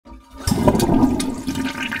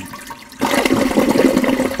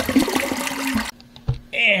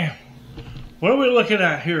What are we looking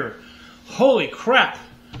at here? Holy crap.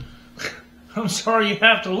 I'm sorry you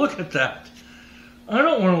have to look at that. I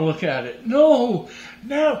don't want to look at it. No.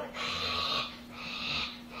 No.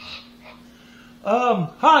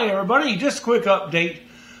 Hi everybody. Just a quick update.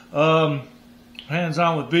 Hands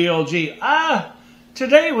on with BLG.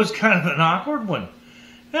 Today was kind of an awkward one.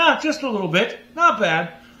 Yeah, just a little bit. Not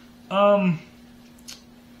bad. I've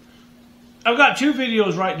got 2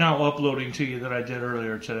 videos right now uploading to you that I did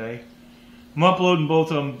earlier today. I'm uploading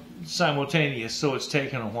both of them simultaneous, so it's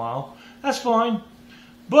taking a while. That's fine.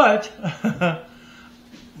 But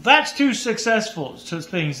that's 2 successful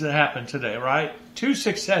things that happened today, right? 2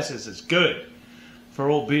 successes is good for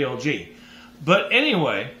old BLG. But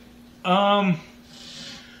anyway, then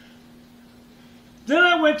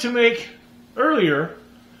I went to make earlier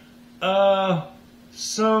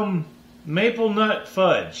some maple nut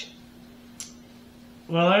fudge.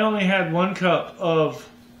 Well, I only had 1 cup of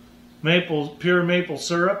pure maple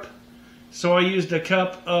syrup, so I used a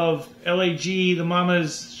cup of LAG, the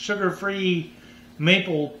Mama's sugar-free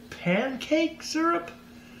maple pancake syrup.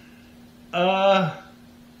 Let's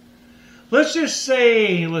just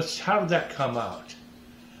say, how did that come out?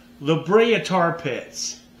 La Brea Tar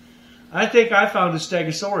Pits. I think I found a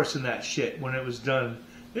Stegosaurus in that shit when it was done.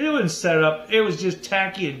 It wasn't set up. It was just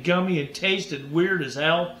tacky and gummy and tasted weird as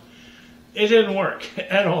hell. It didn't work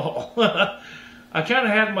at all. I kind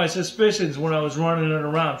of had my suspicions when I was running it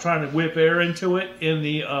around trying to whip air into it in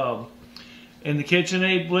the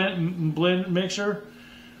KitchenAid blend mixer.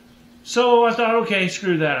 So I thought, okay,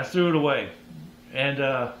 screw that. I threw it away and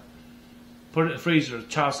put it in the freezer to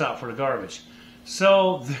toss out for the garbage.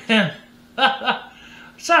 So then I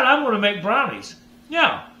decided I'm going to make brownies.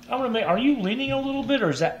 Yeah, I'm going to make. Are you leaning a little bit, or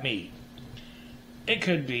is that me? It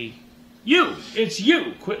could be. You! It's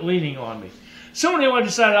you! Quit leaning on me. So anyway, I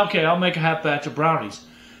decided, okay, I'll make a half batch of brownies.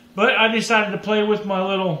 But I decided to play with my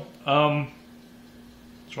little,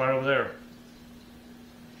 it's right over there.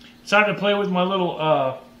 Decided to play with my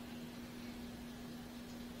little,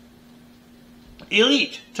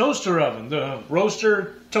 Elite toaster oven. The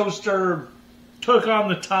roaster, toaster, took on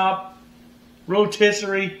the top,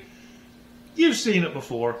 rotisserie. You've seen it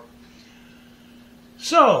before.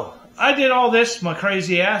 So I did all this, my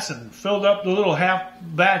crazy ass, and filled up the little half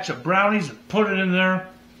batch of brownies and put it in there.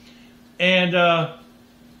 And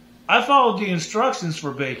I followed the instructions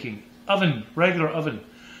for baking. Oven, regular oven.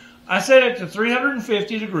 I set it to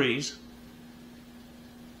 350 degrees.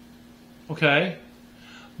 Okay.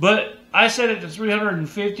 But I set it to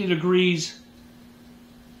 350 degrees.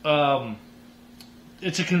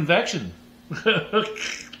 It's a convection.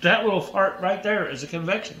 That little part right there is a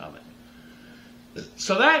convection oven.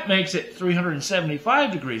 So that makes it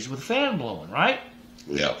 375 degrees with a fan blowing, right?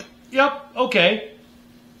 Yep. Yep, okay.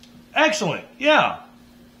 Excellent, yeah.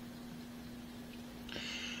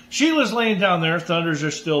 Sheila's laying down there. Thunders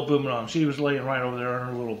are still booming on. She was laying right over there in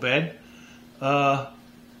her little bed,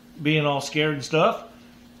 being all scared and stuff.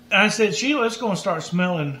 And I said, Sheila, it's going to start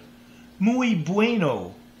smelling muy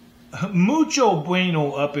bueno, mucho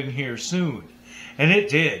bueno up in here soon. And it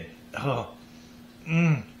did.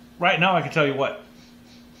 Right now, I can tell you what.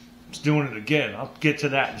 It's doing it again. I'll get to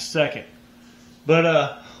that in a second.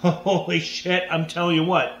 But, holy shit, I'm telling you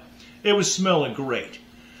what. It was smelling great.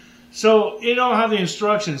 So, you know how the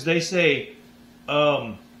instructions, they say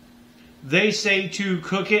to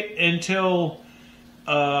cook it until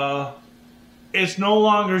it's no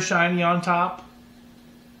longer shiny on top.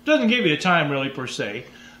 Doesn't give you a time, really, per se.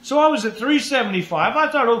 So, I was at 375. I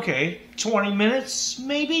thought, okay, 20 minutes,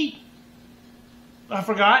 maybe? I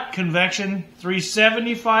forgot. Convection,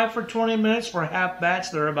 375 for 20 minutes for a half batch.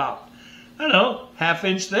 They're about, I don't know, ½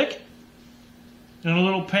 inch thick. In a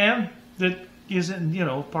little pan that isn't, you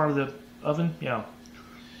know, part of the oven. Yeah.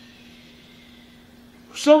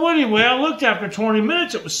 So anyway, I looked after 20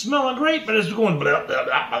 minutes. It was smelling great, but it was going blah, blah,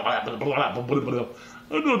 blah, blah, blah, blah,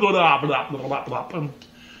 blah, blah.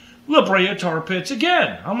 La Brea Tar Pits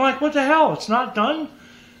again. I'm like, what the hell? It's not done?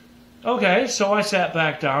 Okay, so I sat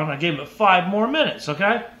back down. I gave it 5 more minutes,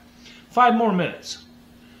 okay? 5 more minutes.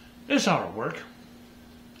 This ought to work.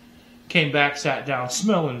 Came back, sat down,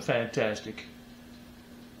 smelling fantastic.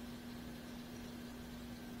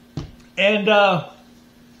 And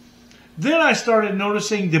then I started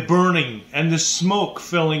noticing the burning and the smoke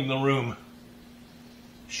filling the room.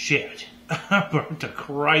 Shit. I burnt the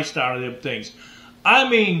Christ out of them things. I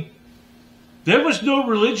mean, there was no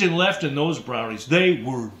religion left in those brownies. They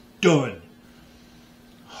were done.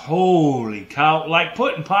 Holy cow. Like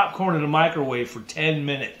putting popcorn in the microwave for 10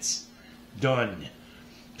 minutes. Done.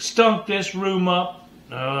 Stunk this room up.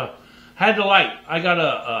 Had to light. I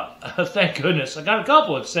got thank goodness, I got a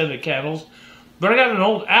couple of scented candles. But I got an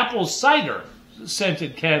old apple cider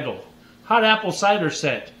scented candle. Hot apple cider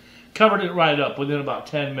scent. Covered it right up within about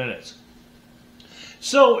 10 minutes.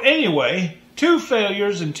 So anyway, 2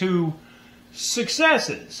 failures and 2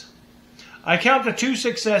 successes. I count the 2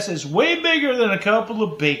 successes way bigger than a couple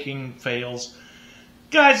of baking fails.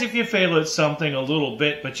 Guys, if you fail at something a little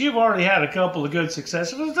bit, but you've already had a couple of good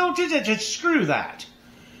successes, don't just screw that.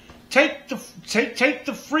 Take the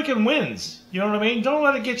freaking wins. You know what I mean? Don't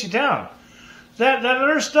let it get you down. That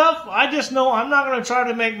other stuff, I just know I'm not going to try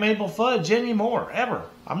to make maple fudge anymore, ever.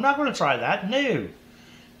 I'm not going to try that. No,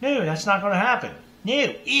 that's not going to happen.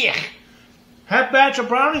 No, eek. Half batch of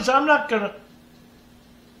brownies, I'm not going to.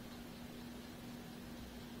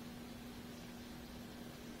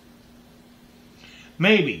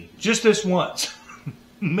 Maybe. Just this once.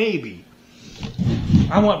 Maybe.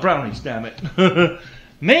 I want brownies, damn it.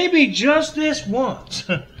 Maybe just this once.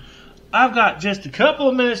 I've got just a couple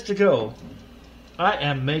of minutes to go. I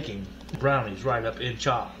am making brownies right up in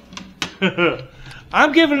chop.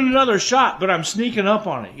 I'm giving it another shot, but I'm sneaking up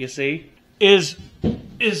on it, you see.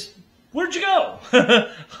 Where'd you go?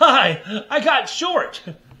 Hi, I got short.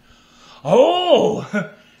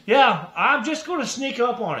 Oh, yeah, I'm just going to sneak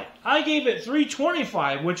up on it. I gave it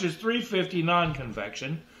 325, which is 350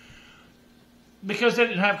 non-convection, because they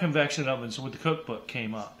didn't have convection ovens when the cookbook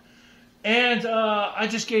came out. And I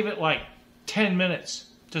just gave it like 10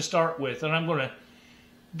 minutes to start with, and I'm going to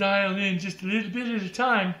dial in just a little bit at a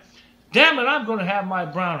time. Damn it, I'm going to have my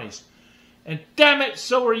brownies. And damn it,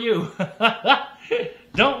 so are you.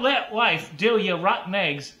 Don't let life deal you rotten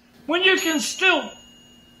eggs when you can still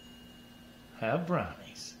have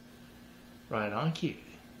brownies. Right on cue.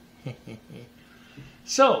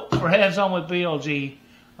 So, for Hands On with BLG,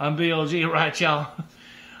 I'm BLG, right, y'all?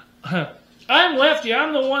 I'm Lefty.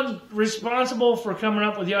 I'm the one responsible for coming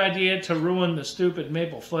up with the idea to ruin the stupid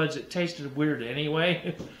maple fudge that tasted weird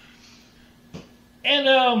anyway. And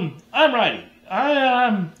I'm Righty.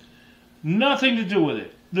 I'm nothing to do with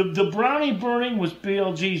it. The brownie burning was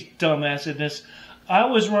BLG's dumbassedness. I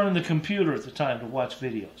was running the computer at the time to watch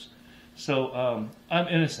videos. So I'm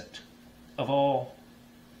innocent of all.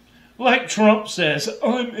 Like Trump says,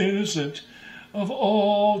 I'm innocent of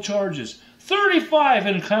all charges. 35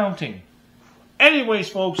 and counting. Anyways,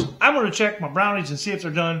 folks, I'm going to check my brownies and see if they're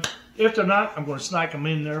done. If they're not, I'm going to snag them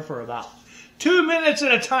in there for about 2 minutes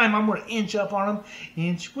at a time. I'm going to inch up on them.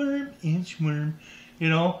 Inchworm, you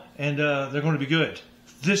know, and they're going to be good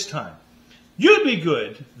this time. You be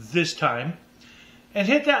good this time. And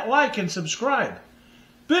hit that like and subscribe.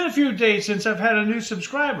 Been a few days since I've had a new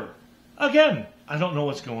subscriber. Again, I don't know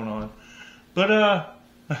what's going on. But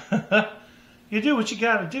you do what you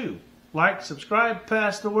got to do. Like, subscribe,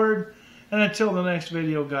 pass the word. And until the next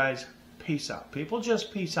video, guys, peace out. People,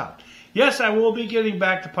 just peace out. Yes, I will be getting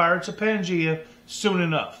back to Pirates of Pangaea soon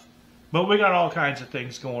enough. But we got all kinds of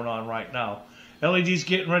things going on right now. LED's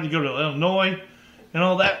getting ready to go to Illinois and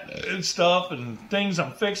all that stuff and things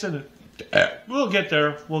I'm fixing. We'll get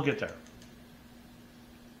there. We'll get there.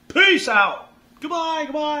 Peace out. Goodbye,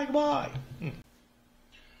 goodbye, goodbye.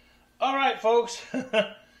 All right, folks.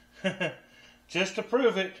 Just to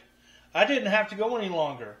prove it, I didn't have to go any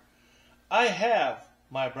longer. I have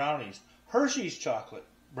my brownies. Hershey's chocolate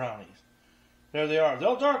brownies. There they are.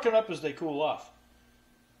 They'll darken up as they cool off.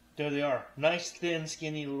 There they are. Nice, thin,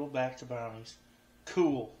 skinny little bags of brownies.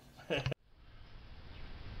 Cool.